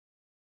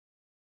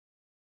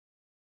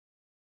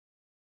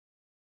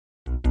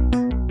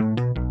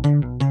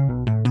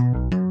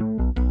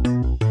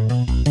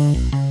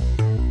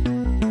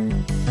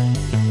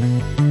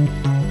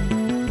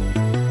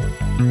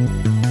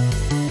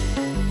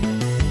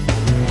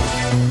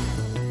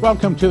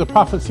Welcome to the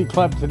Prophecy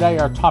Club. Today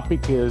our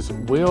topic is,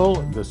 will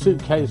the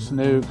Suitcase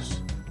Nukes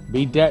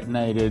be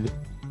detonated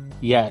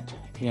yet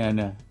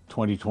in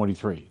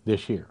 2023,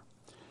 this year?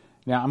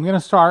 Now I'm going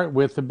to start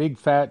with a big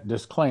fat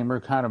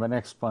disclaimer, kind of an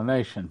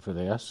explanation for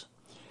this.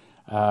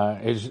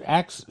 As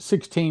Acts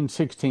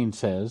 16:16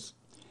 says,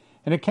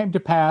 "And it came to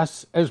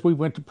pass, as we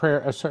went to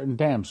prayer, a certain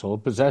damsel,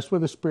 possessed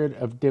with a spirit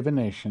of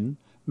divination,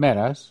 met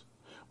us,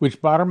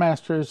 which brought our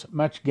masters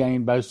much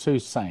gain by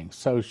soothsaying."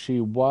 So she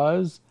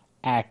was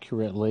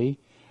accurately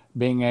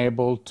being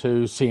able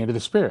to see into the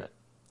spirit.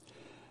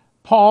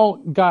 Paul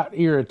got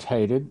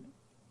irritated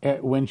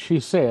when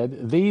she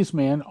said, "These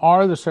men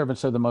are the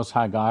servants of the Most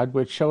High God,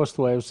 which show us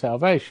the way of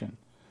salvation."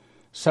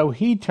 So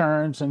he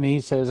turns and he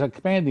says, "I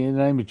command thee in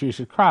the name of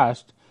Jesus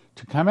Christ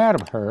to come out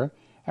of her."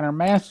 And our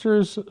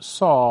masters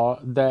saw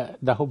that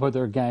the hope of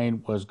their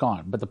gain was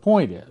gone. But the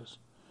point is,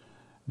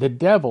 the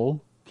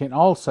devil can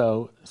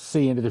also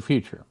see into the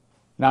future.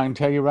 Now, I can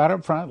tell you right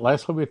up front,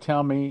 Leslie would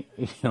tell me,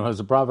 as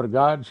a prophet of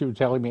God, she was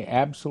telling me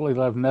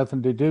absolutely have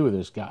nothing to do with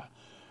this guy.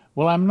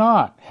 Well, I'm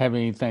not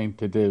having anything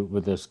to do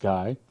with this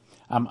guy.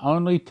 I'm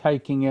only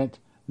taking it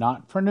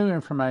not for new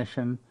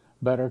information,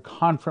 but a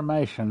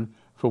confirmation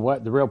for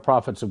what the real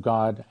prophets of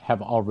God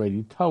have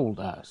already told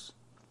us.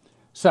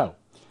 So,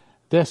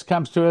 this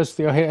comes to us,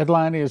 the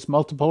headline is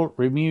multiple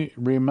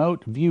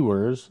remote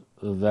viewers,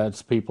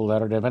 that's people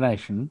that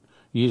are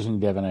using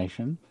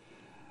divination.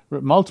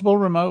 Multiple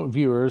remote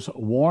viewers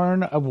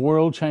warn of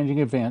world-changing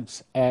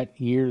events at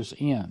year's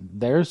end.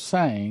 They're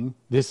saying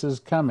this is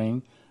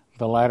coming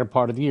the latter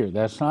part of the year.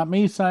 That's not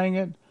me saying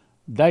it.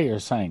 They are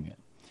saying it.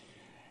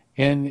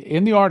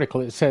 In the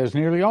article, it says,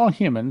 nearly all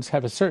humans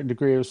have a certain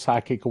degree of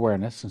psychic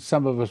awareness, and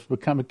some of us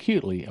become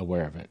acutely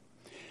aware of it.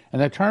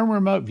 And the term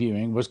remote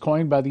viewing was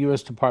coined by the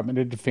U.S. Department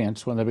of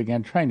Defense when they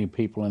began training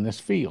people in this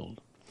field.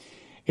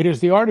 It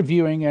is the art of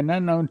viewing an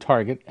unknown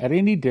target at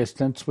any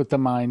distance with the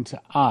mind's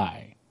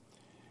eye.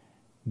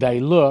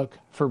 They look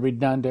for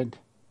redundant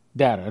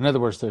data. In other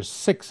words, there's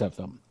 6 of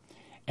them.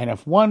 And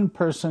if one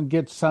person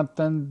gets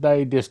something,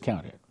 they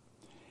discount it.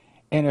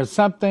 And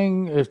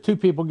if 2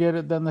 people get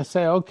it, then they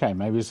say, okay,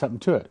 maybe there's something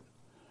to it.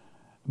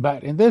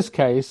 But in this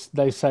case,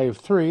 they say if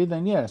 3,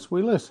 then yes,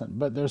 we listen.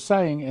 But they're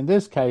saying in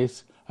this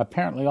case,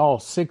 apparently all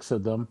 6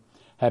 of them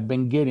have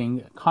been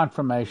getting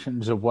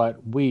confirmations of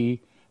what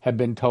we have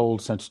been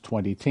told since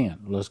 2010.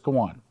 Let's go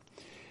on.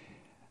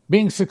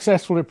 Being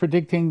successful at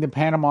predicting the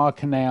Panama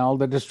Canal,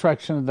 the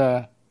destruction of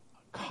the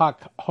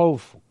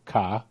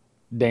Kakhovka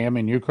Dam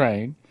in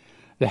Ukraine,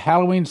 the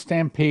Halloween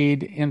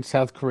stampede in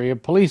South Korea,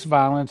 police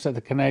violence at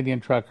the Canadian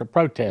trucker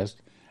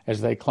protest,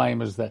 as they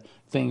claim as the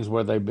things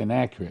where they've been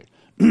accurate.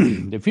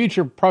 The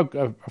Future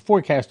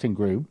Forecasting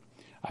Group,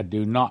 I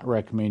do not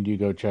recommend you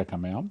go check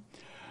them out,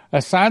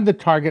 assigned the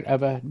target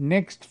of a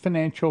next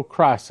financial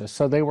crisis.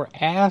 So they were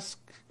asked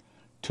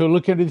to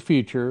look into the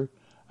future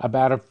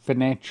about a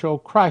financial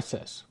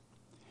crisis.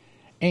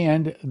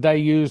 And they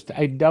used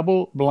a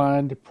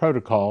double-blind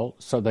protocol,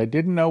 so they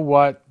didn't know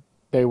what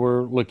they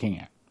were looking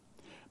at.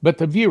 But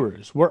the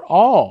viewers were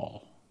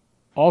all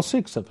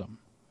 6 of them,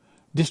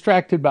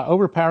 distracted by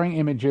overpowering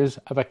images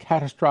of a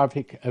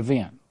catastrophic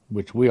event,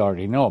 which we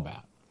already know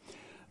about.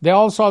 They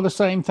all saw the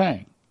same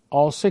thing.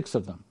 All 6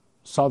 of them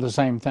saw the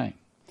same thing.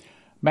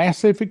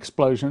 Massive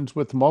explosions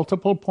with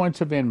multiple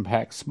points of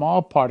impact,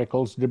 small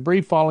particles,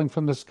 debris falling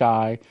from the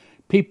sky,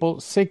 people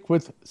sick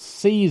with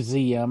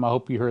cesium, I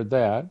hope you heard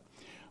that,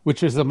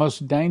 which is the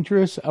most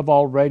dangerous of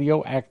all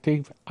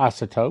radioactive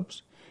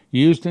isotopes,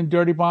 used in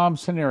dirty bomb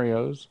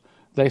scenarios.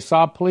 They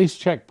saw police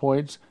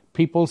checkpoints,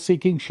 people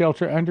seeking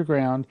shelter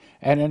underground,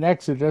 and an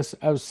exodus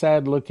of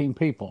sad-looking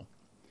people.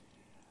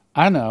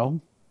 I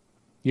know.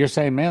 You're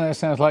saying, man, that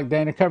sounds like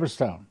Dana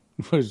Coverstone.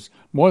 It was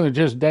more than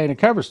just Dana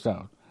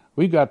Coverstone.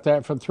 We got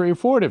that from 3 or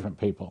 4 different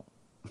people.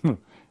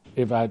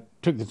 If I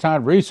took the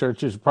time to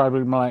research, it's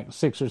probably more like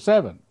 6 or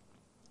 7.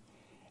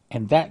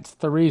 And that's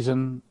the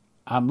reason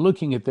I'm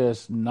looking at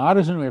this not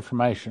as new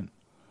information,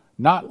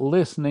 not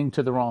listening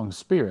to the wrong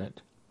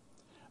spirit,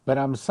 but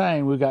I'm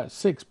saying we've got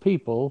 6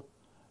 people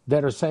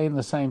that are saying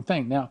the same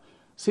thing. Now,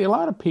 see, a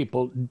lot of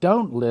people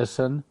don't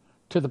listen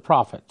to the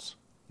prophets.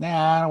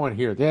 Nah, I don't want to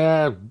hear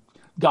that.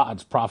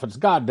 God's prophets.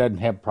 God doesn't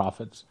have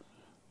prophets.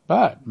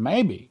 But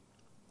maybe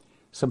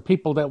some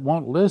people that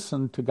won't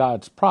listen to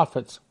God's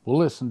prophets will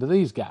listen to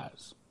these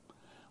guys.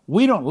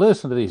 We don't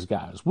listen to these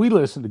guys. We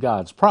listen to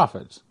God's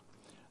prophets.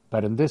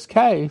 But in this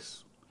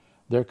case,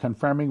 they're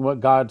confirming what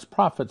God's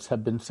prophets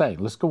have been saying.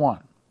 Let's go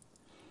on.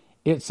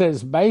 It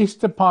says,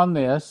 based upon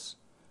this,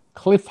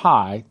 Cliff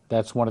High,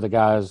 that's one of the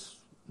guys'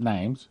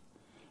 names,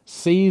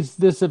 sees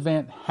this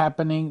event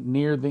happening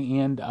near the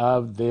end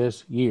of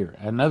this year.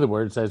 In other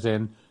words, as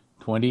in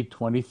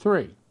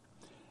 2023.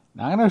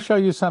 Now, I'm going to show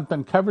you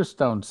something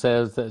Coverstone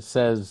says that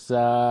says,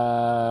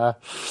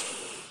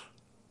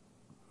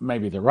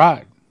 maybe they're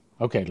right.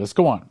 Okay, let's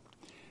go on.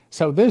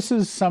 So this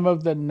is some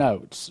of the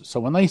notes. So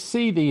when they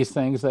see these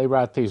things, they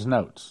write these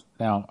notes.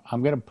 Now,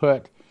 I'm going to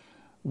put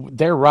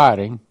their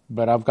writing,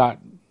 but I've got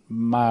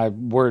my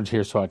words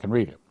here so I can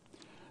read it.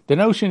 The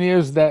notion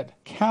is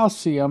that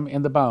calcium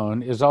in the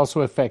bone is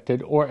also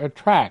affected or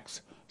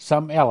attracts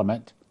some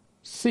element,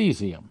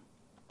 cesium.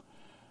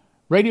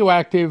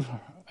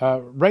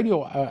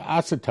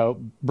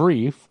 Radioisotope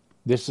brief.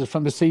 This is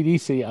from the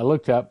CDC. I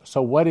looked up.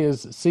 So what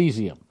is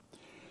cesium?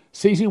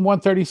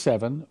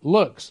 Cesium-137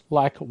 looks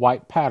like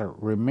white powder.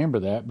 Remember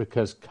that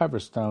because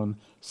Coverstone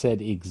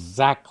said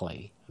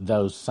exactly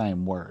those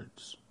same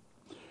words.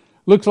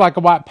 Looks like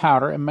a white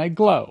powder and may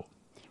glow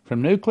from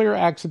nuclear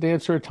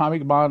accidents or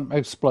atomic bomb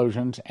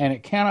explosions, and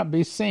it cannot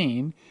be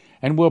seen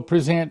and will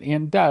present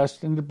in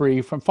dust and debris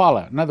from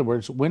fallout. In other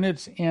words, when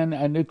it's in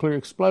a nuclear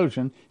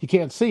explosion, you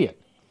can't see it.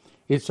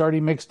 It's already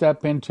mixed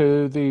up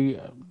into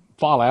the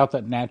fallout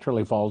that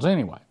naturally falls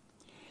anyway.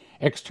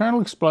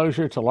 External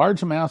exposure to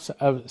large amounts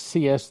of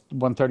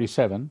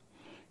CS-137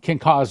 can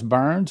cause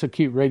burns,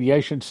 acute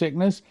radiation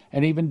sickness,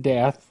 and even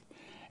death.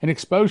 And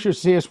exposure to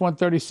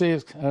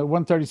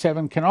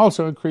CS-137 can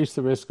also increase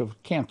the risk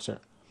of cancer.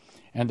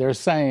 And they're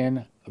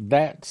saying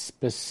that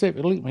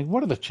specifically, I mean,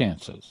 what are the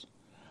chances?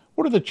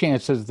 What are the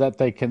chances that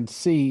they can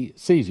see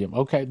cesium?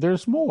 Okay,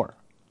 there's more.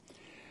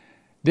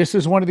 This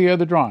is one of the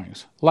other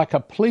drawings. Like a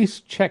police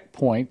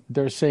checkpoint,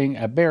 they're seeing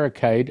a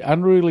barricade,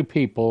 unruly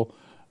people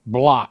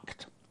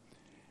blocked.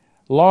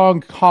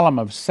 Long column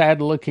of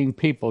sad-looking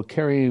people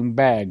carrying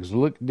bags,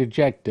 look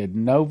dejected.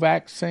 No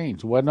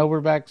vaccines. Wasn't over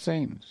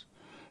vaccines.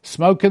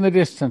 Smoke in the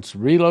distance,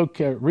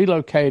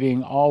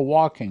 relocating, all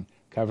walking.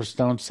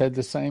 Coverstone said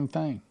the same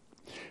thing.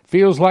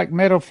 Feels like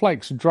metal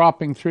flakes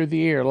dropping through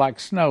the air, like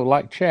snow,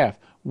 like chaff.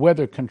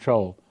 Weather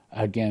control.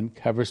 Again,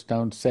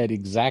 Coverstone said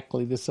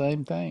exactly the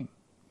same thing.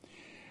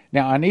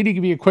 Now, I need to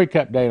give you a quick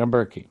update on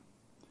Berkey.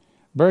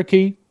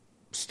 Berkey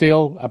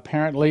still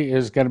apparently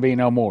is going to be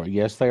no more.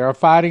 Yes, they are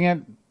fighting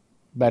it,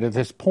 but at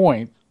this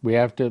point, we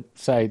have to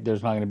say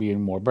there's not going to be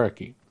any more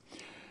Berkey.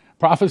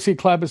 Prophecy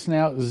Club is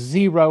now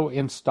 0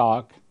 in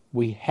stock.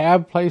 We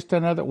have placed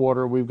another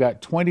order. We've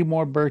got 20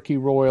 more Berkey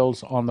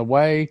Royals on the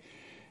way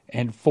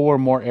and 4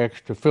 more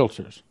extra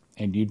filters.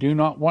 And you do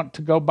not want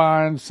to go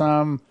buying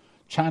some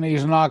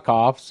Chinese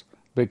knockoffs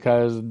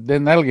because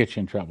then that'll get you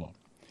in trouble.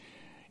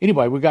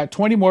 Anyway, we've got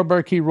 20 more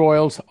Berkey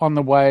Royals on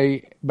the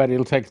way, but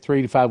it'll take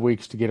 3 to 5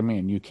 weeks to get them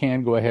in. You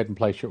can go ahead and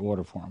place your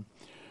order for them.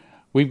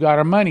 We've got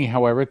our money,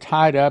 however,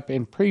 tied up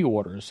in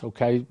pre-orders,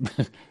 okay?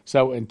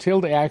 So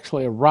until they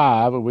actually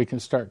arrive and we can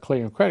start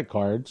clearing credit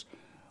cards,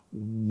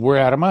 we're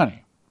out of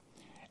money.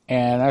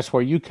 And that's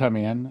where you come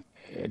in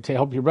to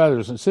help your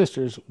brothers and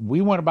sisters.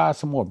 We want to buy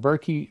some more.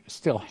 Berkey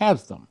still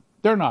has them.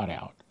 They're not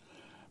out.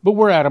 But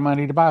we're out of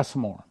money to buy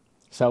some more.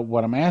 So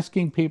what I'm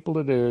asking people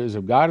to do is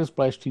if God has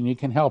blessed you and you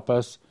can help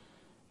us,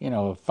 $5,000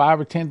 or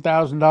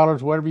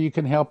 $10,000, whatever you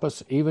can help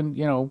us, even,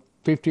 $50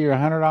 or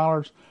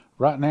 $100,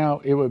 right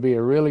now it would be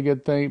a really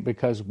good thing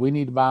because we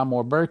need to buy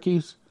more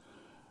Berkeys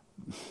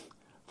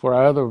for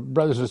our other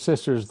brothers and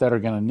sisters that are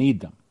going to need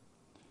them.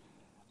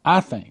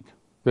 I think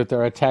that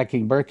they're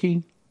attacking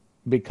Berkey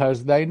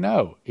because they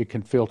know it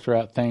can filter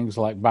out things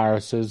like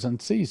viruses and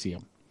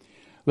cesium.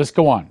 Let's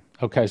go on.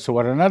 Okay, so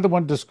what another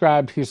one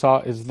described he saw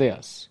is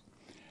this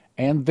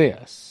and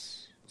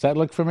this. Does that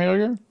look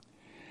familiar?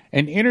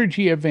 An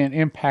energy event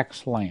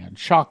impacts land,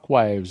 shock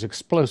waves,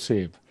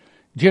 explosive,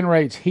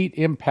 generates heat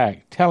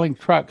impact, telling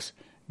trucks,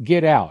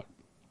 get out.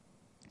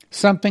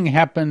 Something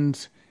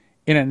happens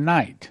in a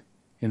night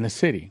in the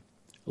city.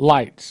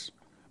 Lights,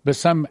 but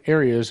some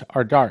areas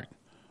are dark.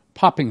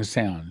 Popping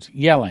sounds,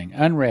 yelling,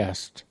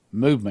 unrest,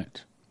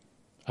 movement.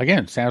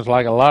 Again, sounds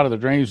like a lot of the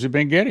dreams you've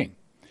been getting.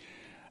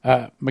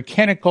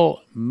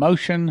 Mechanical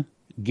motion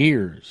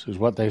gears is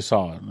what they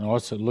saw.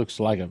 Notice it looks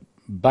like a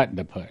button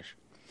to push.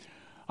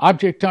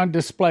 Object on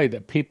display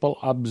that people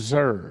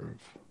observe.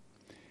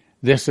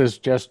 This is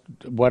just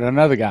what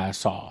another guy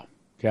saw.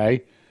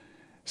 Okay,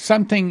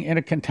 something in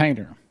a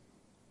container.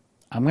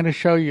 I'm going to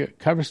show you.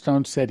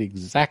 Coverstone said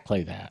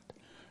exactly that.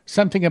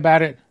 Something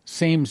about it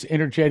seems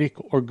energetic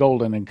or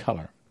golden in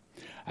color.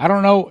 I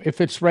don't know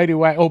if it's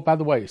radioactive. Oh, by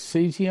the way,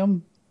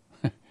 cesium,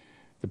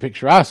 the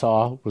picture I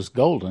saw was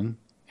golden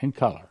in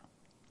color.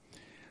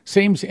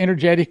 Seems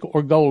energetic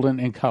or golden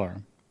in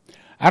color.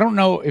 I don't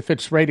know if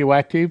it's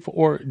radioactive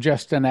or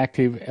just an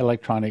active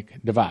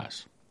electronic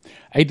device.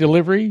 A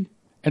delivery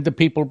and the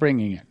people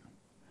bringing it.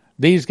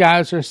 These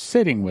guys are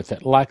sitting with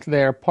it like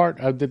they're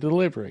part of the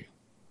delivery.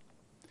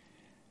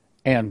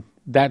 And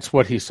that's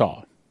what he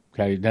saw.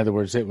 Okay, in other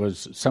words, it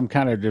was some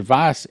kind of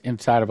device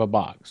inside of a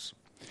box.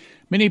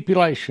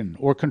 Manipulation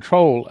or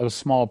control of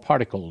small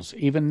particles,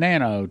 even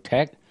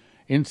nanotech,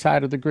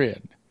 inside of the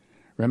grid.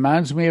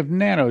 Reminds me of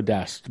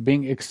nanodust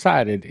being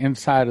excited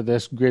inside of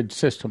this grid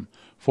system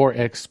for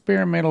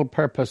experimental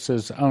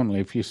purposes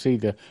only, if you see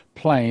the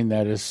plane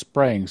that is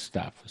spraying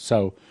stuff.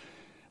 So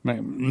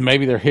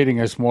maybe they're hitting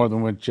us more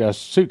than with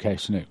just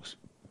suitcase nukes.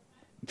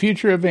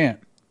 Future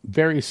event,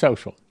 very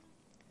social.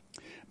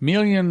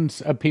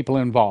 Millions of people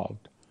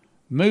involved.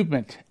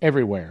 Movement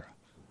everywhere.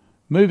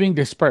 Moving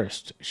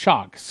dispersed.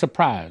 Shock,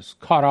 surprise,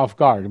 caught off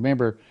guard.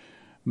 Remember,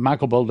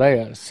 Michael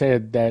Boldea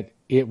said that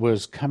it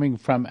was coming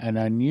from an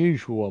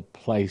unusual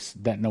place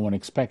that no one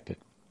expected.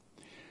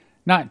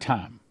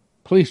 Nighttime.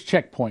 police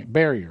checkpoint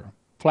barrier,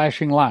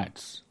 flashing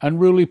lights,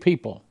 unruly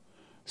people,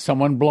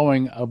 someone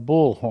blowing a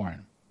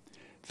bullhorn.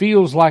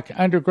 Feels like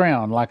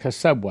underground, like a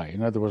subway.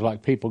 In other words,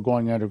 like people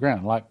going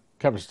underground, like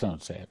Coverstone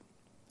said.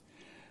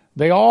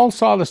 They all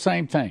saw the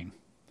same thing.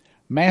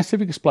 Massive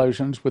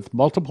explosions with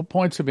multiple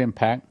points of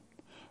impact,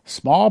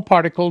 small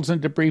particles and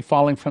debris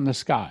falling from the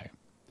sky.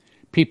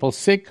 People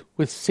sick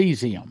with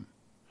cesium,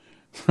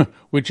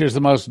 which is the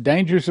most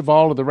dangerous of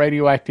all of the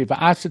radioactive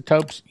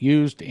isotopes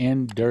used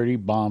in dirty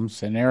bomb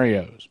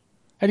scenarios.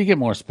 How do you get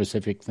more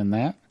specific than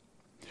that?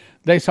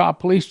 They saw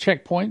police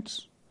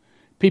checkpoints,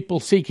 people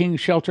seeking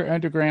shelter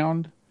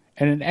underground,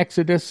 and an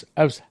exodus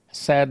of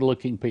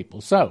sad-looking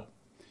people. So,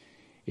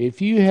 if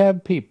you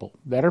have people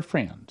that are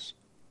friends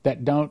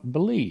that don't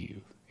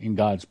believe in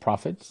God's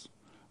prophets,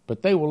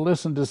 but they will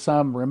listen to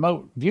some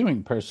remote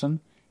viewing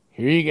person,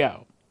 here you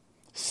go.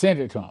 Send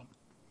it to them.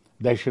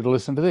 They should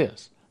listen to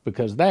this,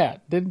 because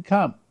that didn't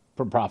come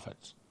from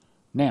prophets.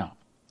 Now,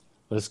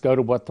 let's go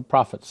to what the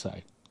prophets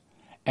say.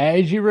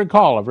 As you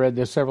recall, I've read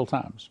this several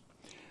times.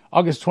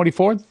 August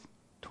 24th,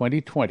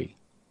 2020,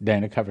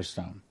 Dana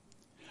Coverstone.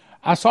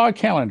 I saw a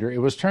calendar. It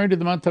was turned to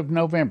the month of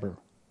November.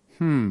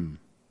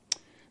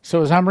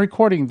 So as I'm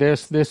recording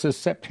this is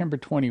September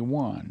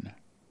 21.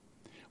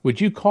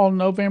 Would you call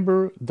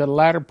November the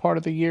latter part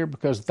of the year?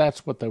 Because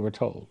that's what they were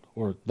told,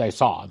 or they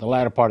saw, the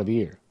latter part of the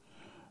year.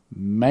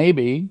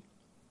 Maybe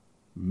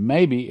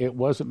it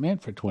wasn't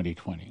meant for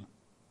 2020.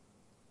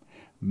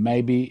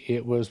 Maybe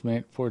it was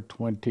meant for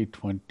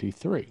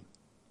 2023.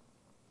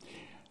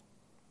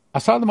 I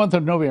saw the month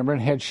of November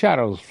and had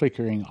shadows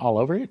flickering all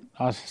over it.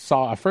 I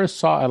first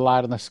saw a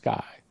light in the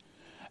sky,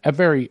 a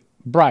very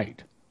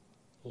large,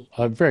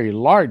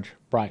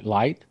 bright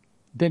light,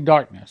 then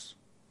darkness.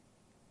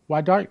 Why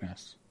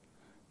darkness?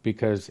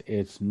 Because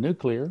it's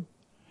nuclear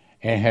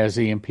and has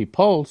EMP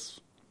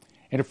pulse,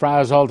 and it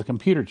fries all the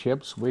computer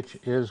chips, which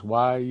is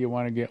why you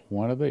want to get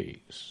one of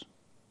these.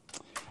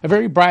 A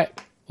very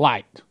bright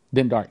light,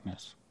 then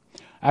darkness.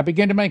 I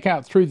began to make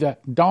out through the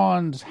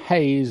dawn's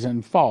haze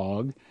and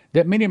fog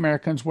that many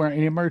Americans were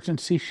in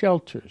emergency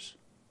shelters.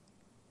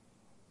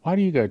 Why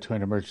do you go to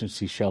an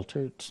emergency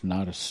shelter? It's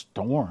not a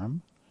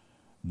storm.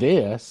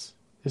 This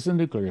is a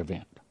nuclear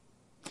event.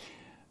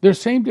 There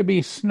seemed to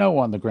be snow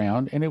on the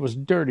ground, and it was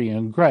dirty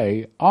and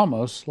gray,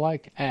 almost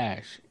like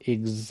ash.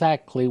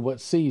 Exactly what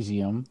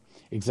cesium,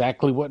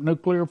 exactly what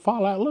nuclear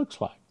fallout looks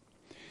like.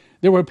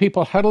 There were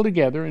people huddled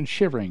together and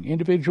shivering.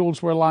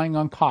 Individuals were lying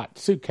on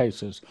cots,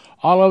 suitcases,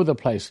 all over the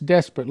place,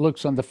 desperate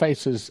looks on the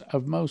faces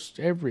of most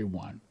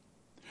everyone.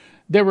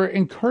 There were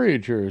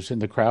encouragers in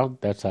the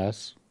crowd, that's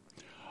us,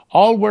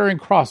 all wearing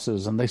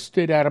crosses, and they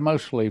stood out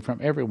emotionally from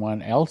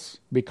everyone else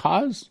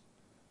because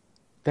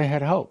they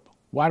had hope.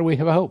 Why do we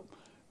have hope?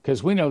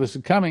 Because we know this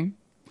is coming.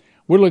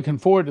 We're looking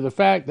forward to the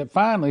fact that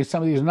finally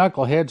some of these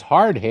knuckleheads,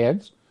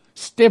 hardheads,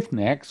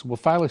 stiff-necks will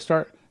finally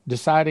start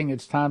deciding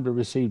it's time to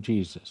receive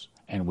Jesus.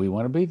 And we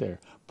want to be there,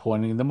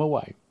 pointing them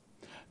away.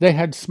 They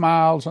had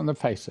smiles on their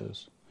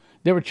faces.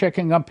 They were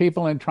checking on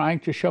people and trying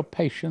to show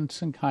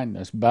patience and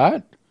kindness.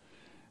 But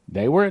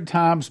they were at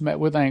times met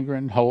with anger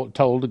and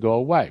told to go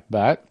away.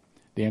 But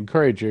the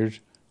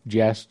encouragers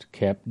just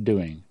kept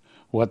doing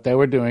what they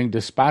were doing.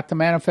 Despite the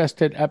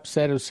manifested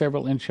upset of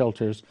several in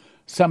shelters,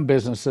 some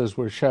businesses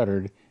were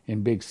shuttered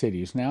in big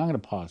cities. Now I'm going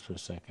to pause for a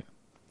second.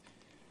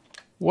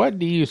 What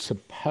do you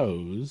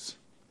suppose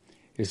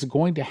is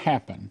going to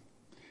happen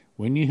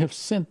when you have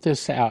sent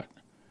this out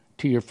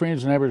to your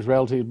friends, neighbors,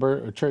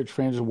 relatives, church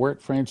friends,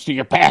 work friends, to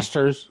your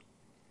pastors,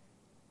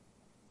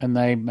 and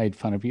they made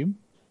fun of you?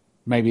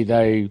 Maybe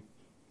they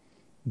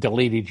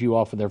deleted you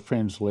off of their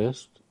friends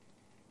list.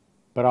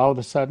 But all of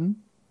a sudden,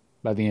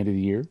 by the end of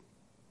the year,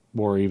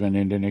 or even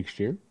into next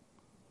year,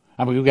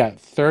 I mean, we've got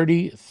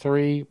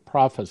 33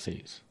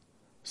 prophecies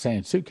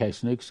saying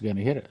Suitcase Nukes is going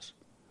to hit us.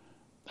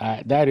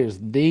 That is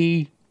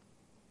the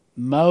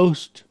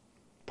most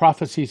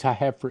prophecies I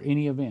have for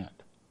any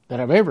event that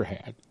I've ever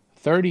had.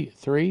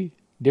 33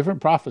 different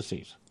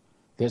prophecies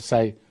that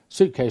say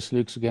Suitcase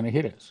Nukes is going to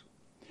hit us.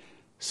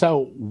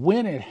 So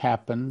when it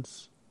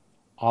happens,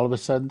 all of a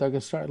sudden they're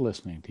going to start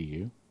listening to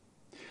you.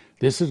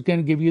 This is going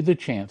to give you the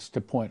chance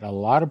to point a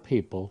lot of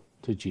people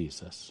to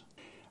Jesus.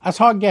 I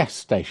saw gas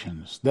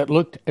stations that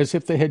looked as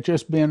if they had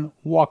just been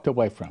walked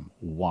away from.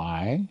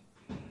 Why?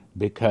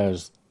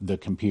 Because the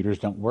computers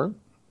don't work.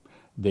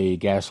 The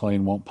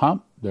gasoline won't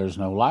pump. There's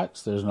no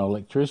lights. There's no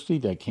electricity.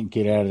 They can't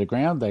get out of the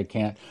ground. They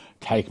can't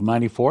take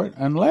money for it,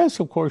 unless,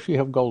 of course, you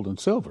have gold and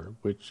silver,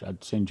 which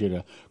I'd send you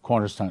to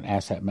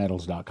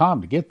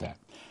cornerstoneassetmetals.com to get that.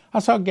 I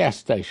saw gas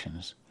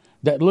stations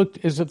that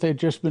looked as if they'd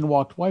just been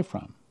walked away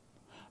from.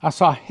 I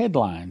saw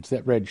headlines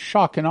that read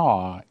shock and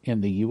awe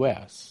in the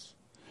U.S.,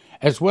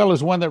 as well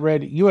as one that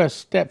read U.S.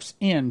 steps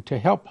in to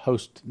help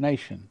host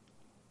nation.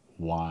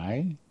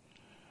 Why?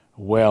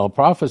 Well,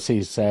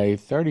 prophecies say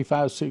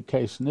 35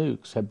 suitcase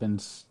nukes have been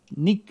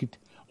sneaked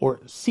or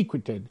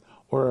secreted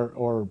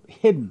or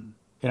hidden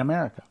in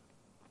America.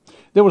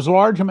 There was a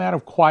large amount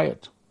of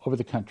quiet over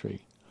the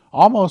country,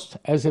 almost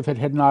as if it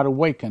had not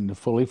awakened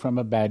fully from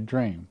a bad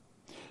dream.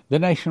 The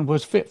nation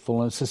was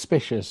fitful and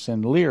suspicious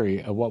and leery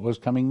of what was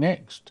coming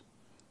next,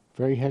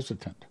 very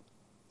hesitant.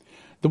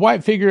 The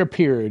white figure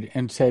appeared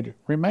and said,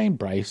 "Remain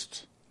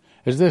braced,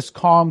 as this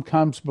calm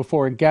comes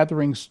before a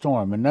gathering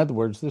storm." In other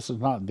words, this is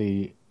not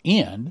the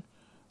end.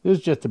 This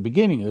is just the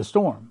beginning of the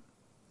storm.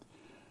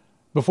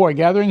 Before a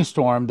gathering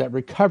storm that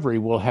recovery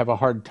will have a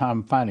hard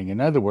time finding.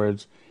 In other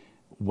words,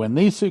 when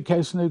these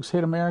suitcase nukes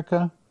hit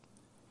America,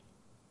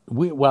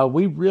 we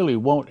really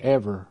won't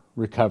ever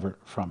recover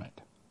from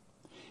it.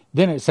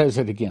 Then it says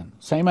it again.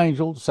 Same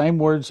angel, same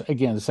words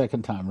again the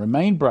second time.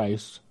 Remain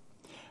braced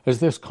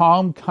as this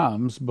calm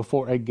comes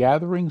before a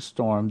gathering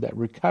storm that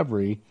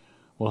recovery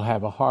will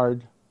have a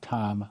hard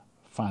time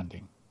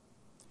finding.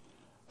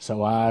 So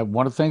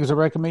one of the things I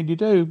recommend you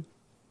do,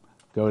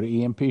 go to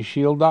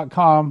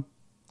EMPShield.com,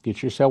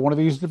 get yourself one of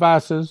these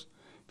devices.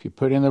 If you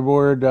put in the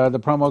word,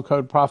 the promo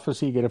code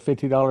prophecy, you get a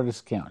 $50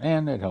 discount,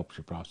 and it helps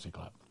your prophecy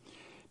club.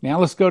 Now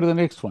let's go to the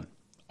next one.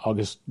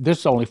 This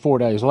is only 4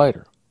 days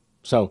later.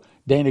 So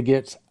Dana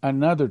gets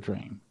another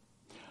dream.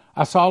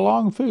 I saw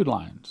long food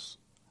lines.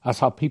 I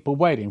saw people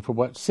waiting for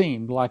what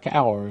seemed like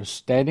hours,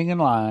 standing in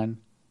line,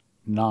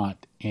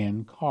 not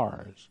in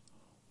cars.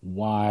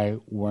 Why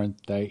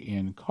weren't they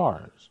in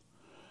cars?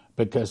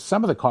 Because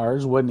some of the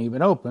cars wouldn't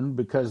even open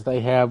because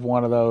they have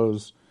one of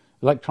those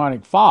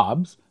electronic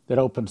fobs that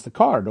opens the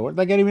car door.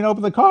 They can't even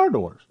open the car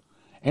doors.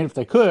 And if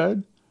they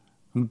could,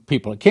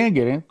 people that can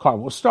get in, the car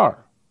will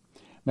start.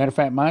 Matter of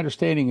fact, my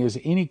understanding is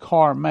any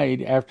car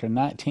made after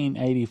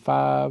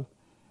 1985,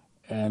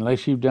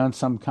 unless you've done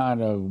some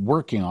kind of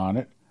working on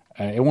it,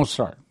 it won't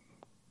start.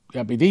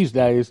 I mean, these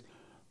days,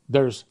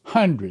 there's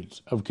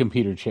hundreds of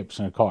computer chips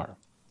in a car.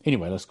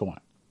 Anyway, let's go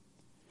on.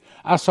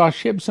 I saw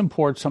ships and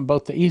ports on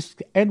both the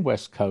east and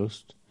west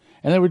coast,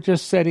 and they were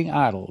just sitting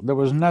idle. There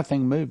was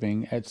nothing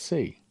moving at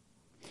sea.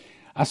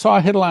 I saw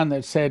a headline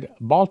that said,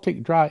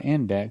 Baltic Dry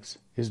Index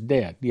is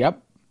dead.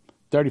 Yep,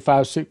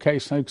 35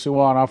 suitcase nukes are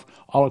going off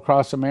all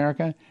across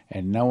America,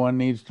 and no one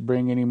needs to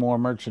bring any more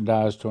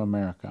merchandise to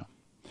America.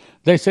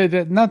 They said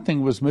that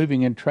nothing was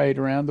moving in trade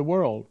around the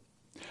world.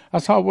 I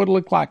saw what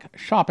looked like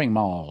shopping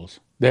malls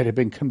that had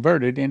been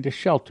converted into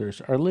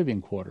shelters or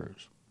living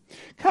quarters.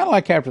 Kind of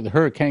like after the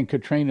Hurricane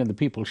Katrina and the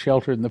people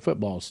sheltered in the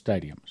football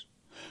stadiums.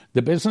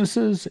 The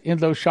businesses in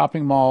those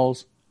shopping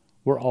malls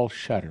were all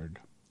shut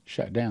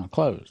down,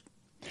 closed.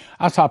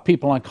 I saw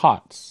people on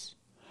cots.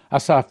 I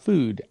saw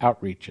food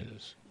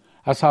outreaches.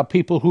 I saw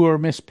people who were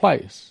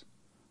misplaced.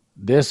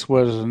 This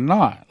was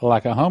not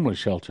like a homeless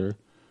shelter.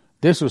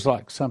 This was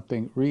like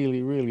something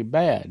really, really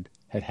bad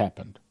had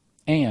happened.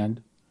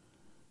 And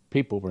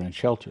people were in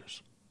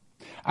shelters.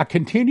 I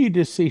continued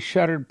to see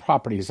shuttered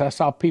properties. I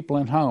saw people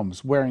in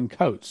homes wearing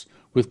coats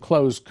with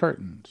closed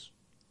curtains.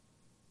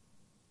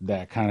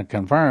 That kind of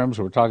confirms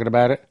we're talking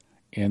about it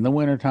in the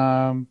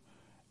wintertime,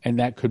 and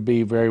that could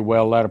be very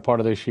well latter part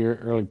of this year,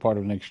 early part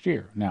of next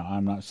year. Now,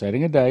 I'm not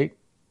setting a date,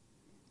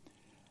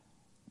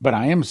 but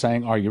I am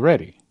saying, are you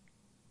ready?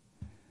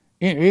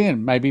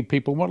 And maybe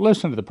people won't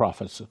listen to the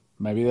prophets.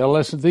 Maybe they'll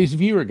listen to these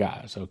viewer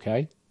guys,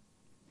 okay?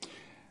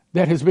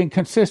 That has been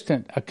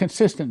a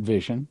consistent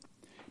vision.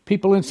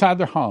 People inside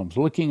their homes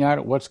looking out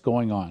at what's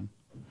going on.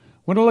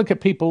 When I look at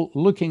people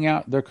looking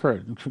out their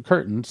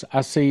curtains,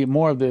 I see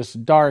more of this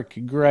dark,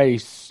 gray,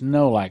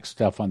 snow-like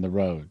stuff on the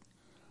road.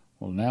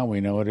 Well, now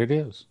we know what it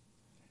is.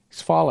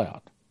 It's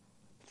fallout,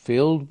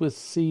 filled with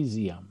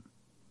cesium,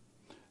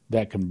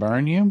 that can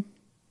burn you,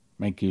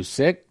 make you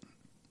sick,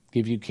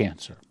 give you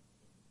cancer.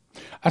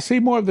 I see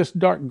more of this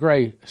dark,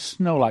 gray,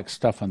 snow-like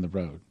stuff on the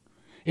road.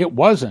 It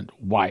wasn't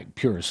white,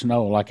 pure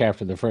snow like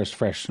after the first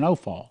fresh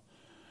snowfall.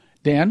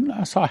 Then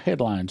I saw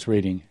headlines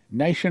reading,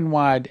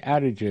 nationwide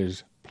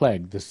outages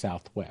plague the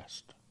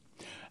Southwest.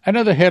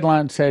 Another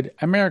headline said,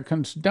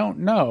 Americans don't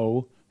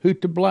know who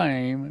to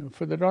blame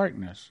for the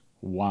darkness.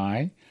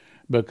 Why?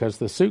 Because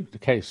the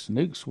suitcase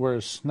nukes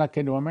were snuck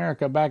into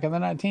America back in the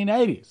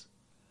 1980s.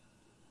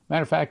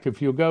 Matter of fact,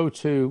 if you go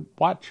to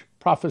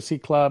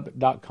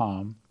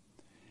watchprophecyclub.com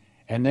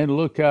and then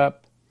look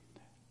up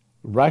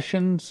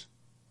Russians'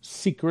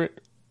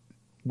 secret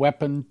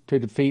weapon to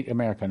defeat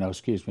America. No,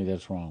 excuse me,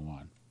 that's the wrong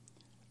one.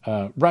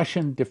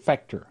 Russian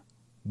defector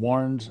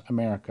warns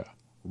America.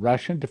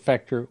 Russian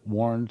defector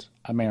warns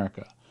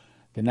America.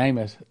 The name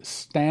is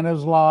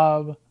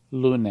Stanislav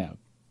Lunev.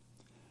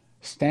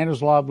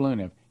 Stanislav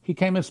Lunev. He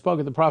came and spoke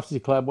at the Prophecy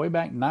Club way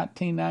back in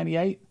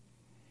 1998.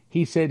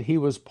 He said he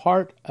was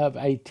part of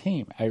a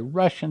team, a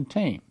Russian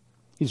team.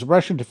 He's a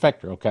Russian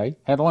defector, okay?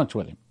 Had lunch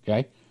with him,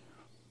 okay?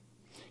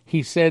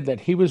 He said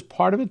that he was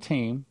part of a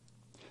team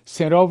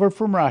sent over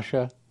from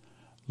Russia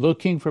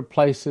looking for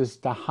places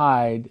to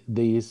hide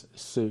these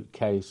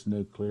suitcase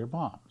nuclear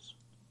bombs.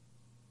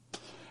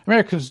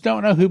 Americans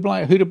don't know who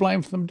to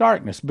blame for the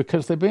darkness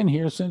because they've been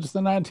here since the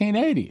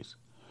 1980s.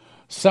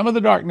 Some of the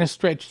darkness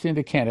stretched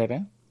into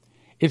Canada.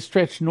 It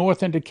stretched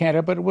north into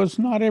Canada, but it was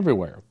not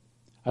everywhere.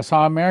 I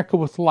saw America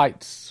with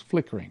lights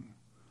flickering.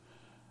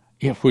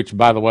 Which,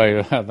 by the way,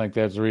 I think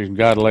that's the reason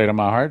God laid on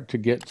my heart to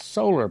get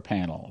solar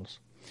panels.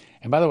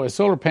 And by the way,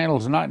 solar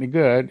panels are not any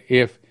good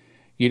if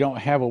you don't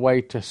have a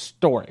way to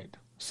store it.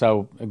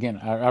 So, again,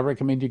 I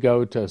recommend you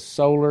go to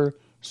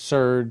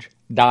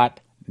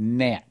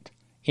solarsurge.net,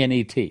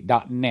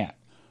 N-E-T.net,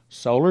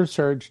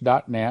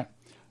 solarsurge.net.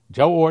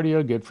 Joe Ordia,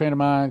 a good friend of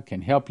mine,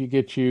 can help you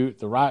get you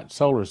the right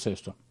solar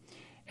system.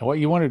 And what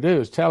you want to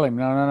do is tell him,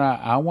 no,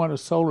 I want a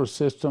solar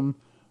system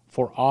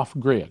for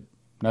off-grid.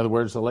 In other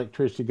words,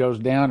 electricity goes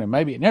down and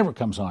maybe it never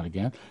comes on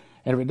again.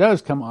 And if it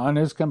does come on,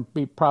 it's going to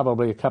be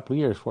probably a couple of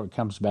years before it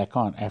comes back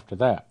on after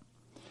that.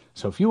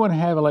 So if you want to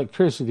have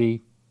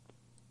electricity,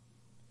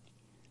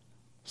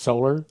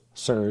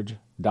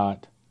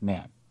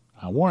 solarsurge.net.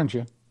 I warned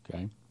you,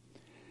 okay?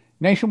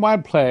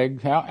 Nationwide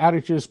plague, how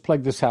outages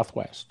plague the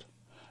Southwest.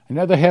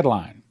 Another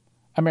headline,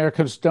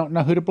 Americans don't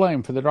know who to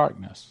blame for the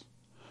darkness.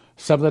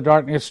 Some of the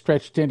darkness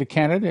stretched into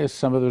Canada,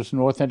 some of it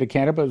north into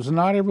Canada, but it was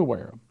not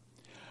everywhere.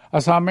 I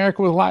saw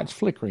America with lights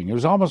flickering. It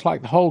was almost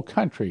like the whole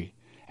country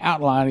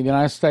outlining the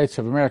United States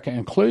of America,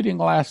 including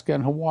Alaska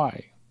and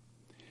Hawaii.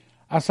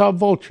 I saw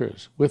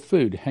vultures with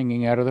food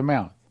hanging out of their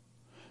mouth.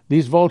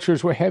 These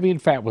vultures were heavy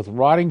and fat with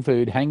rotting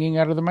food hanging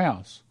out of their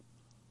mouths.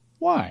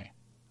 Why?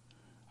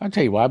 I'll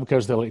tell you why,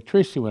 because the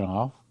electricity went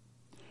off.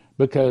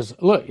 Because,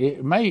 look,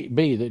 it may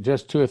be that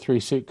just 2 or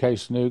 3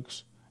 suitcase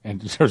nukes, and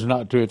there's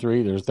not 2 or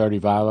 3, there's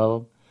 35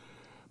 of them,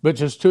 but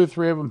just 2 or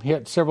 3 of them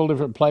hit several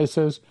different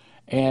places,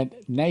 and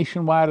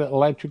nationwide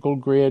electrical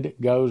grid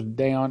goes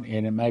down,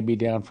 and it may be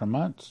down for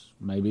months,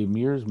 maybe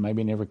years,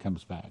 maybe never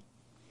comes back.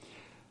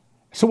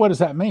 So what does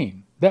that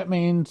mean? That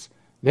means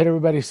that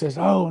everybody says,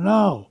 oh,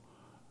 no,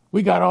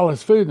 we got all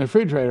this food in the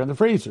refrigerator and the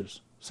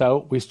freezers.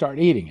 So we start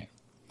eating it.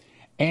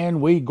 And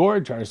we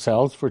gorge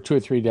ourselves for 2 or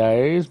 3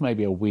 days,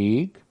 maybe a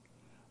week.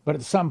 But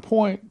at some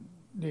point,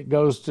 it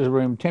goes to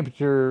room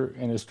temperature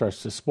and it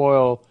starts to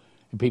spoil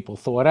and people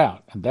thaw it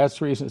out. And that's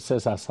the reason it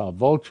says I saw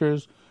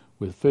vultures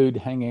with food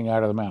hanging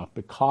out of the mouth,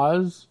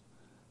 because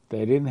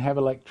they didn't have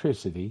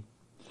electricity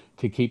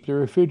to keep their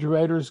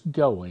refrigerators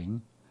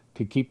going,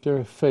 to keep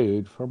their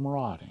food from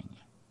rotting.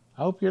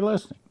 I hope you're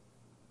listening.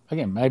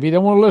 Again, maybe they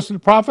want to listen to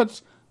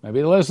prophets, maybe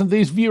they listen to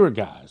these viewer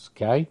guys,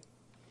 okay?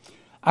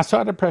 I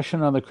saw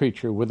depression on the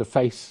creature with a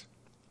face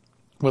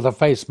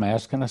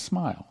mask and a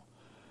smile,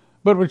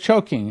 but were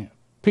choking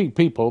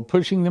people,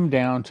 pushing them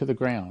down to the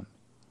ground.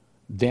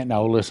 Then,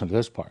 now listen to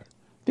this part.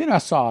 Then I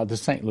saw the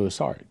St. Louis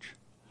Arch.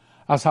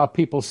 I saw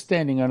people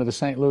standing under the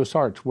St. Louis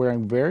Arch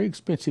wearing very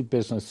expensive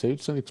business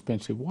suits and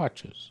expensive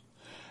watches.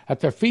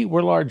 At their feet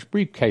were large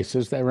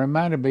briefcases that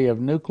reminded me of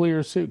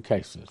nuclear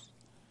suitcases.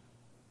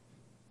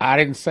 I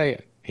didn't say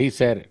it. He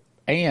said it.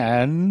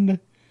 And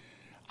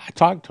I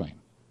talked to him.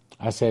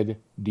 I said,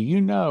 do you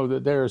know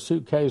that there are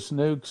suitcase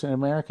nukes in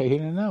America? He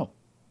didn't know.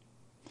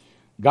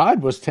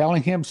 God was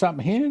telling him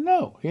something he didn't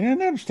know. He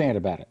didn't understand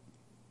about it.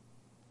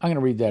 I'm going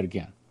to read that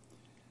again.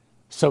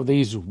 So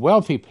these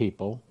wealthy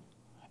people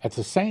at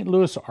the St.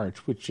 Louis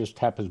Arch, which just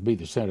happens to be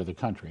the center of the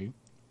country,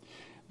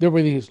 there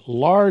were these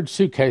large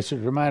suitcases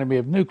that reminded me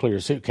of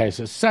nuclear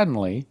suitcases.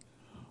 Suddenly,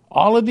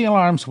 all of the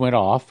alarms went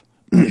off.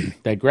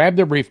 They grabbed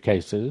their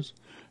briefcases,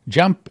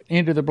 jumped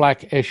into the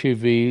black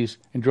SUVs,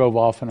 and drove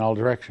off in all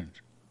directions.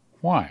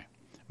 Why?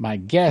 My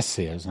guess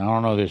is, and I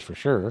don't know this for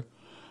sure,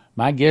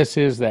 my guess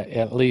is that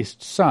at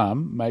least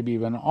some, maybe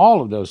even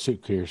all of those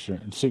suitcase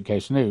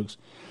nukes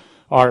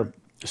are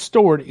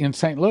stored in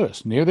St.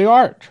 Louis, near the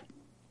Arch.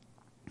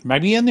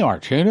 Maybe in the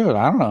Arch, who knows?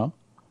 I don't know.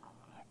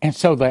 And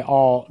so they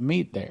all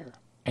meet there.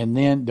 And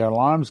then their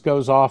alarms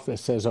goes off that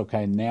says,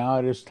 okay, now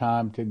it is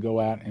time to go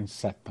out and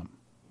set them.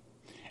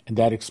 And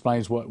that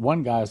explains what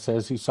one guy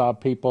says. He saw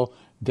people,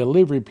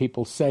 delivery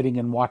people, setting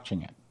and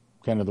watching it.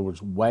 Okay, in other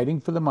words, waiting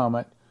for the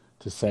moment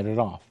to set it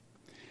off.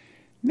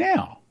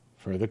 Now,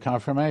 further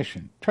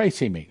confirmation.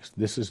 Tracy Meeks,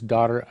 this is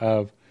daughter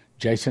of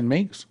Jason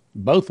Meeks,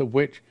 both of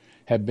which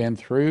have been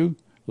through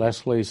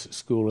Leslie's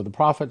School of the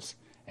Prophets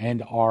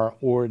and are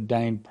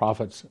ordained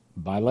prophets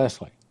by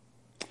Leslie.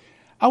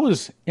 I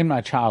was in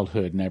my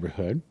childhood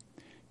neighborhood.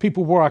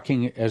 People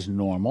walking as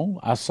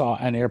normal. I saw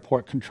an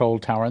airport control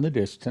tower in the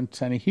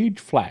distance and a huge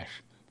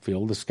flash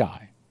filled the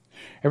sky.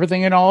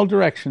 Everything in all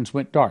directions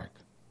went dark.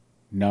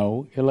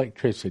 No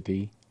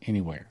electricity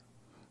anywhere.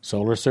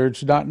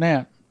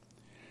 SolarSurge.net.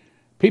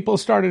 People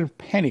started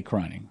panic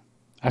running.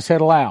 I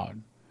said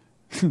aloud,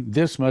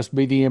 this must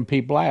be the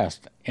EMP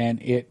blast,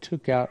 and it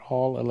took out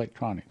all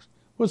electronics.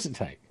 What does it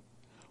take?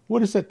 What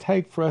does it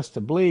take for us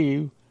to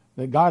believe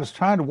that God is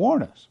trying to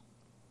warn us?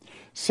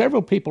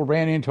 Several people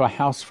ran into a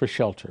house for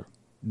shelter.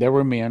 There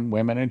were men,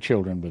 women, and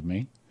children with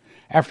me.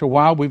 After a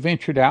while, we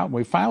ventured out, and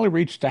we finally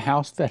reached a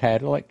house that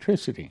had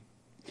electricity.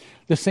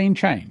 The scene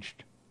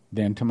changed.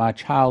 Then to my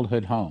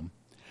childhood home.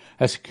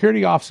 A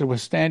security officer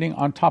was standing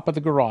on top of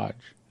the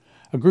garage.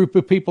 A group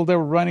of people that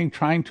were running,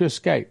 trying to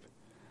escape.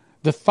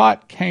 The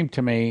thought came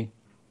to me,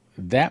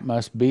 that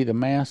must be the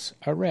mass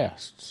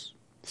arrests.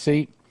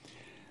 See,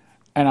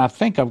 and I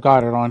think I've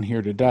got it on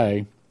here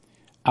today.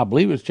 I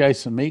believe it was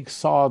Jason Meeks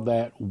saw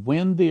that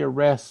when the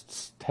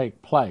arrests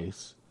take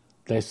place,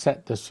 they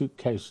set the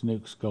suitcase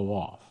nukes go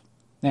off.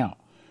 Now,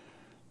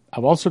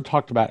 I've also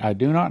talked about, I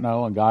do not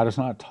know, and God has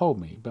not told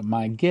me, but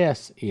my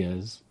guess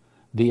is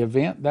The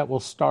event that will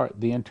start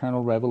the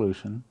internal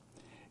revolution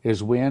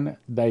is when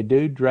they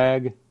do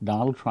drag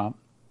Donald Trump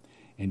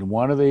into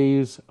one of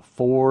these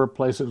 4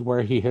 places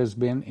where he has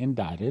been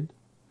indicted,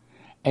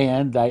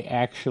 and they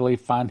actually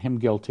find him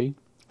guilty,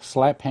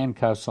 slap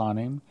handcuffs on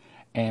him,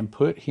 and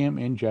put him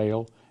in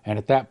jail. And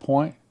at that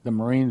point, the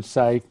Marines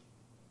say,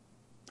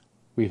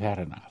 we've had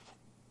enough.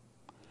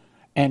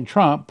 And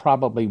Trump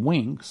probably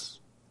winks,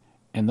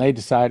 and they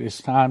decide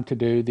it's time to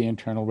do the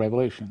internal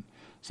revolution.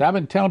 So I've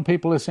been telling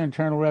people this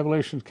internal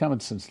revolution is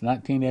coming since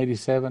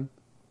 1987.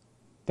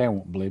 They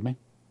won't believe me.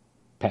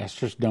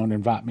 Pastors don't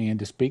invite me in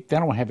to speak. They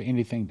don't have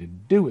anything to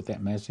do with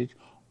that message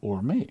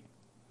or me.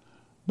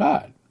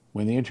 But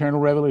when the internal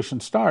revolution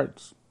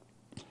starts,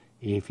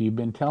 if you've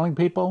been telling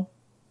people,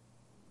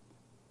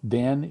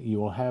 then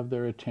you will have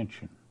their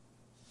attention.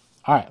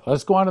 All right,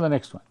 let's go on to the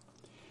next one.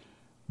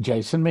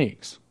 Jason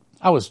Meeks.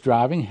 I was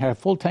driving, had a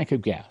full tank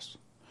of gas.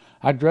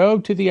 I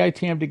drove to the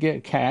ATM to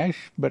get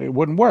cash, but it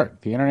wouldn't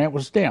work. The internet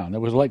was down.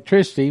 There was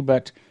electricity,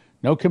 but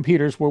no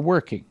computers were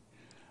working.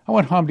 I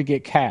went home to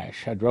get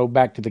cash. I drove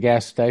back to the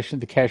gas station.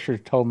 The cashier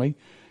told me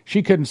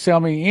she couldn't sell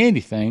me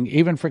anything,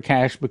 even for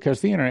cash,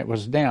 because the internet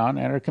was down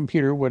and her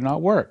computer would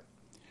not work.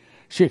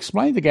 She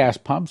explained the gas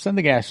pumps and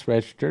the gas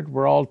register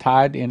were all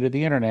tied into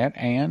the internet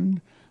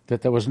and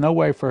that there was no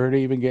way for her to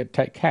even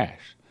take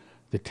cash.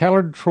 The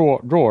teller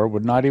drawer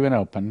would not even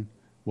open.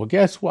 Well,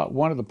 guess what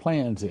one of the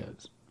plans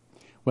is?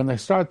 When they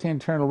start the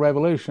internal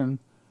revolution,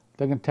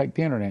 they're going to take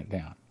the internet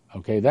down.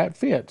 Okay, that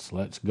fits.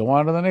 Let's go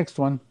on to the next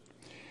one.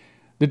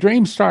 The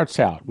dream starts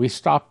out. We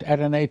stopped at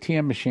an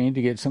ATM machine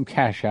to get some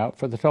cash out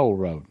for the toll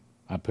road.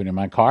 I put in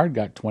my card,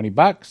 got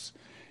 $20,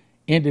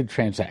 ended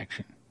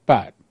transaction.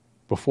 But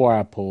before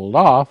I pulled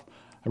off,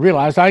 I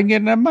realized I didn't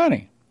get enough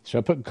money. So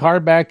I put the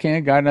card back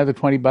in, got another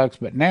 $20,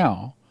 but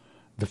now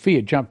the fee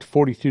had jumped to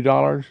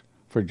 $42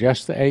 for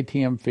just the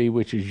ATM fee,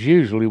 which is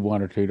usually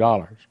 $1 or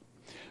 $2.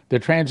 The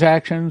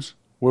transactions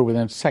were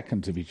within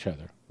seconds of each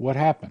other. What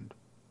happened?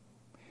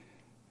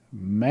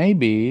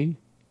 Maybe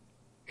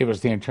it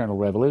was the internal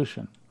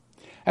revolution.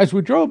 As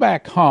we drove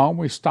back home,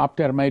 we stopped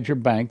at a major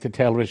bank. The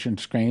television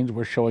screens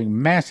were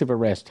showing massive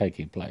arrests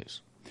taking place.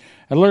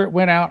 An alert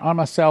went out on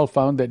my cell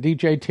phone that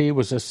DJT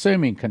was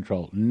assuming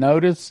control.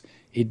 Notice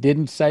it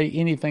didn't say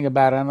anything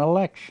about an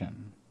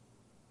election.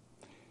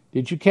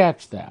 Did you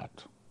catch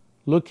that?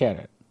 Look at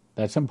it.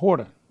 That's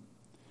important.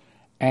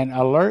 An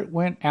alert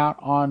went out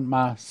on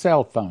my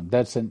cell phone.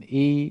 That's an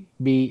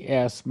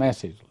EBS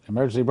message,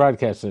 Emergency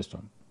Broadcast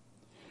System.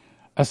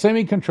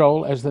 Assuming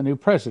control as the new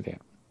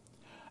president.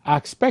 I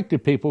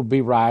expected people to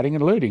be rioting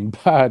and looting,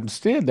 but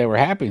instead they were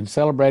happy and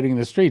celebrating in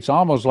the streets,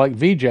 almost like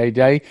VJ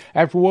Day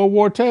after World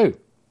War II.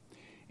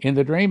 In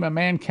the dream, a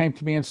man came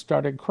to me and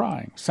started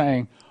crying,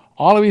 saying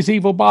all of his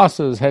evil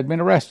bosses had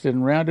been arrested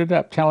and rounded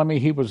up, telling me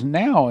he was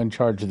now in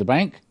charge of the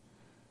bank.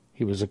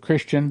 He was a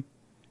Christian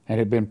and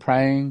had been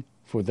praying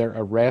for their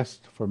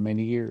arrest for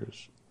many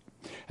years.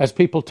 As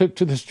people took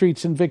to the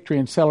streets in victory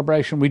and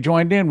celebration, we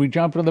joined in. We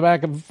jumped on the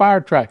back of a fire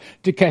truck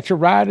to catch a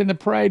ride in the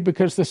parade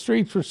because the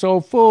streets were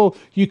so full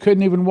you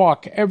couldn't even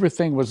walk.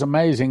 Everything was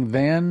amazing.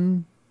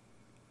 Then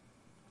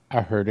I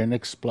heard an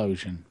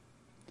explosion.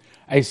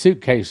 A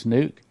suitcase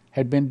nuke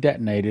had been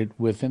detonated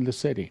within the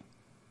city.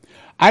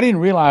 I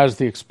didn't realize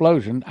the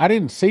explosion. I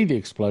didn't see the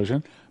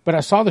explosion, but I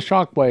saw the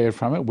shock wave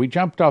from it. We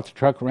jumped off the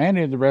truck, ran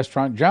into the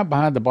restaurant, jumped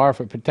behind the bar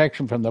for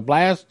protection from the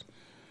blast,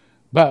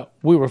 but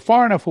we were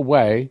far enough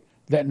away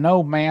that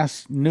no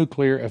mass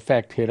nuclear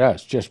effect hit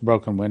us, just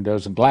broken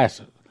windows and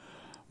glasses.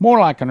 More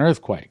like an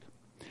earthquake.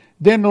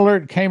 Then an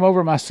alert came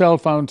over my cell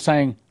phone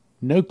saying,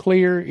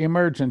 nuclear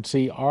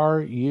emergency, are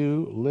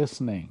you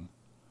listening?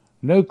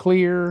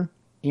 Nuclear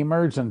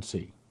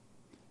emergency.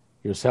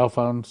 Your cell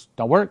phones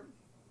don't work.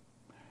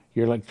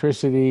 Your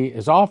electricity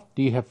is off.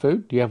 Do you have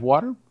food? Do you have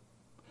water?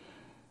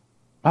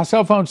 My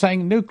cell phone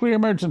saying, nuclear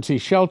emergency,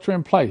 shelter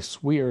in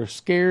place. We are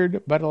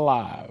scared but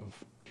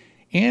alive.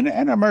 In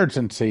an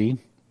emergency,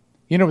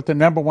 you know what the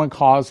number one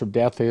cause of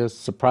death is,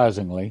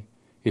 surprisingly?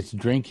 It's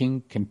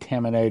drinking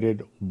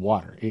contaminated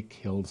water. It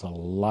kills a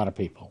lot of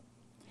people.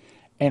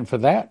 And for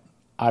that,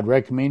 I'd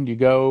recommend you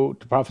go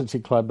to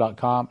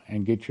prophecyclub.com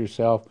and get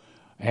yourself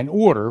an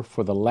order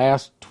for the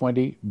last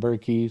 20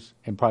 Berkeys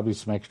and probably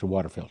some extra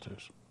water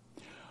filters.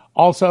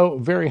 Also,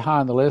 very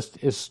high on the list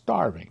is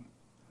starving.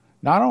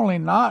 Not only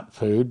not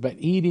food, but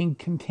eating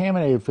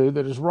contaminated food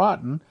that is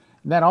rotten,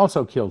 and that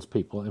also kills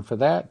people. And for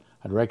that,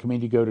 I'd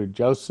recommend you go to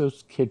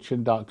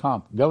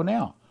josephskitchen.com. Go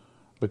now,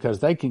 because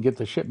they can get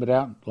the shipment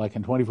out like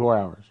in 24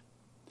 hours.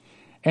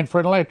 And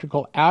for an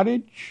electrical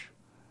outage,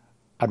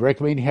 I'd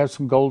recommend you have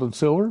some gold and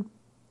silver.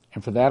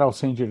 And for that, I'll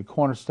send you to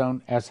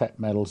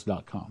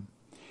cornerstoneassetmetals.com.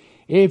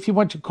 If you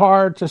want your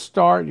car to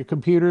start, your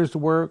computers to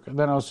work,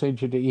 then I'll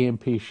send you to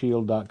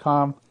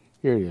EMPShield.com.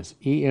 Here it is,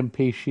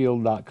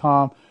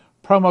 EMPShield.com.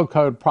 Promo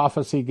code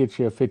PROPHECY gets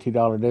you a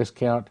 $50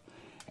 discount.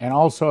 And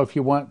also, if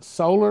you want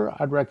solar,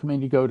 I'd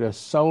recommend you go to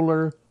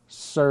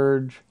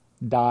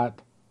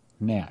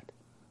solarsurge.net.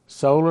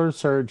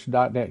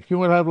 Solarsurge.net. If you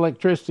want to have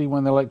electricity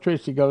when the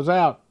electricity goes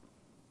out,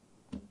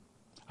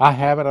 I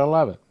have it. I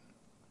love it.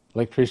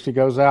 Electricity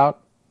goes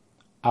out,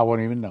 I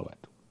won't even know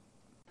it.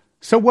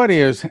 So what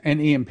is an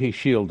EMP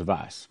Shield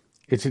device?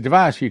 It's a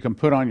device you can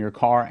put on your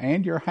car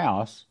and your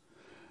house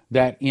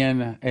that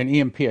in an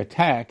EMP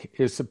attack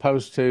is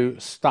supposed to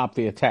stop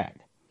the attack.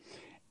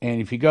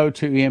 And if you go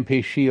to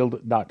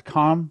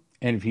EMPShield.com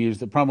and if you use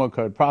the promo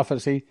code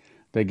PROPHECY,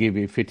 they give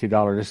you a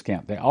 $50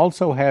 discount. They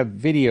also have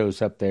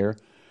videos up there,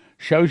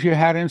 shows you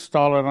how to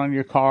install it on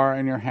your car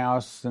and your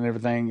house and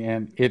everything,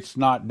 and it's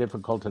not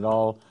difficult at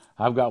all.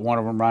 I've got one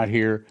of them right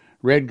here.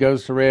 Red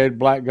goes to red,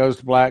 black goes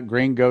to black,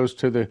 green goes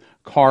to the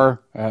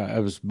car,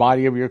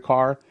 body of your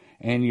car,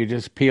 and you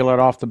just peel it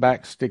off the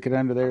back, stick it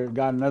under there.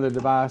 Got another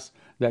device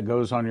that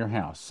goes on your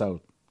house.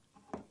 So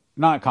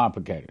not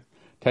complicated.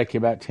 Take you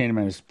about 10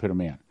 minutes to put them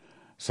in.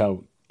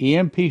 So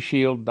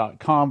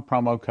EMPShield.com,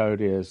 promo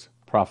code is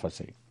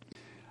PROPHECY.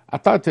 I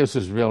thought this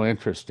was real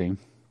interesting.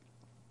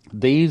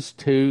 These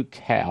two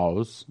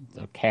calves,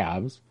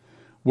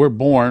 were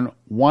born,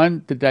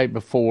 one the day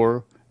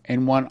before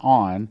and one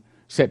on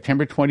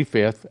September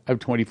 25th of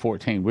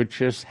 2014, which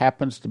just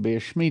happens to be a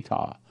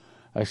Shemitah.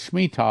 A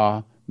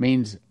Shemitah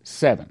means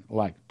 7,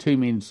 like 2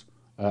 means,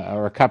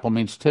 or a couple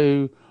means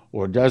 2,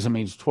 or a dozen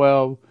means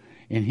 12.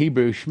 In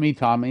Hebrew,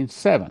 Shemitah means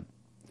 7.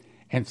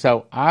 And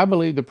so I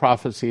believe the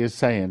prophecy is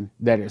saying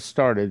that it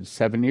started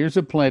 7 years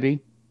of plenty,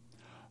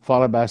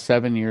 followed by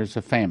 7 years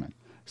of famine.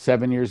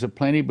 7 years of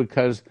plenty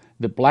because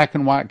the black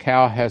and white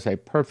cow has a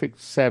perfect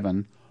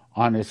 7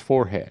 on his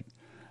forehead.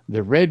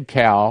 The red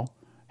cow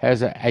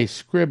has a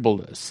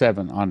scribbled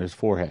 7 on his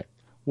forehead.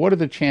 What are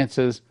the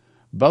chances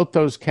both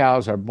those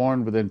cows are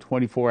born within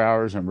 24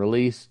 hours and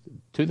released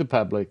to the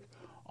public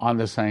on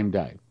the same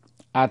day?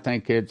 I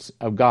think it's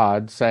of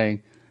God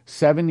saying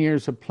 7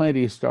 years of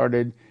plenty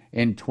started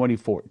in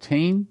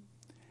 2014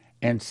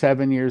 and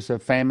 7 years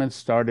of famine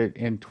started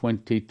in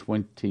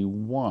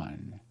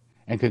 2021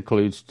 and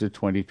concludes to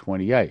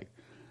 2028.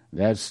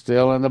 That's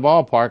still in the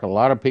ballpark. A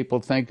lot of people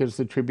think it's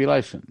the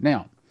tribulation.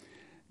 Now,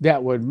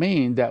 that would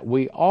mean that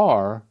we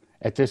are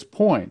at this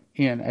point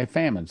in a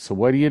famine. So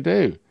what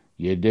do?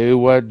 You do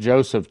what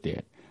Joseph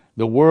did.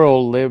 The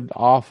world lived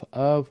off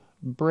of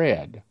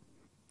bread.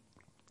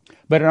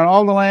 But in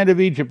all the land of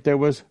Egypt there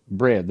was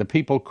bread. The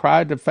people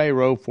cried to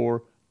Pharaoh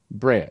for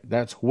bread.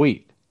 That's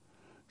wheat.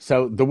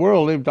 So the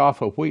world lived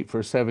off of wheat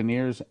for 7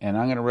 years, and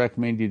I'm going to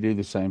recommend you do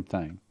the same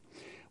thing.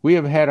 We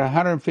have had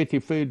 150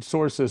 food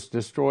sources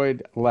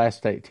destroyed the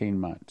last 18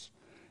 months.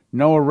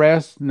 No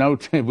arrests,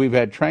 we've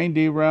had train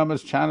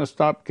derailments, China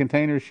stopped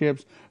container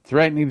ships,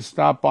 threatening to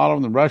stop all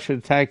of them, Russia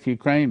attacked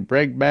Ukraine,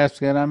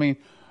 breadbasket. I mean,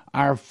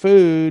 our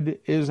food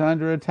is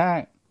under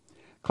attack.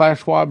 Klaus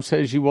Schwab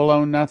says you will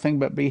own nothing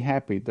but be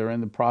happy. They're in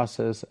the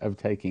process of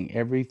taking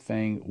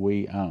everything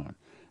we own.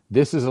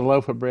 This is a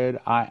loaf of bread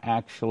I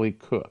actually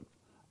cooked.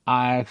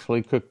 I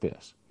actually cooked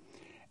this.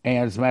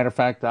 And as a matter of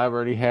fact, I've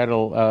already had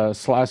a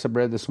slice of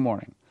bread this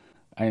morning.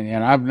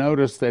 And I've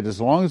noticed that as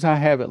long as I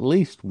have at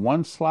least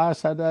one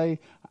slice a day,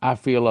 I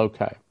feel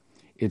okay.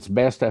 It's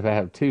best if I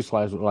have 2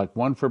 slices, like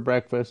one for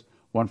breakfast,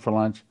 one for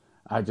lunch.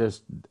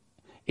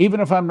 Even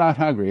if I'm not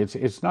hungry,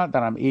 it's not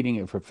that I'm eating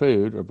it for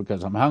food or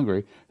because I'm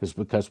hungry. It's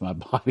because my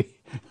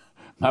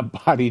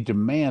body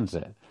demands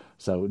it.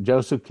 So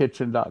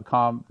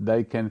josephkitchen.com,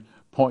 they can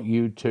point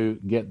you to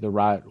get the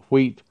right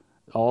wheat,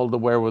 all the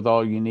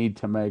wherewithal you need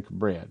to make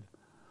bread.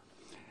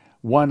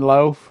 1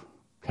 loaf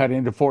cut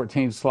into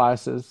 14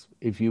 slices.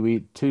 If you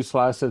eat 2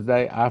 slices a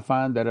day, I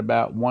find that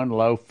about 1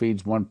 loaf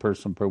feeds 1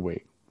 person per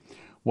week.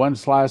 1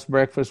 slice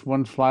breakfast,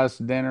 1 slice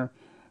dinner,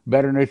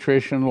 better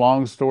nutrition,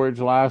 long storage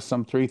life,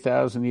 some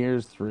 3,000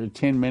 years,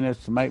 10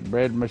 minutes to make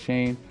bread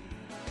machine.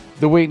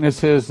 The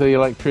weakness is the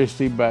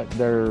electricity, but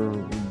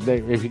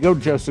if you go to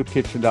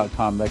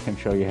josephkitchen.com, they can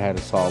show you how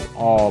to solve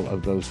all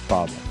of those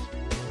problems.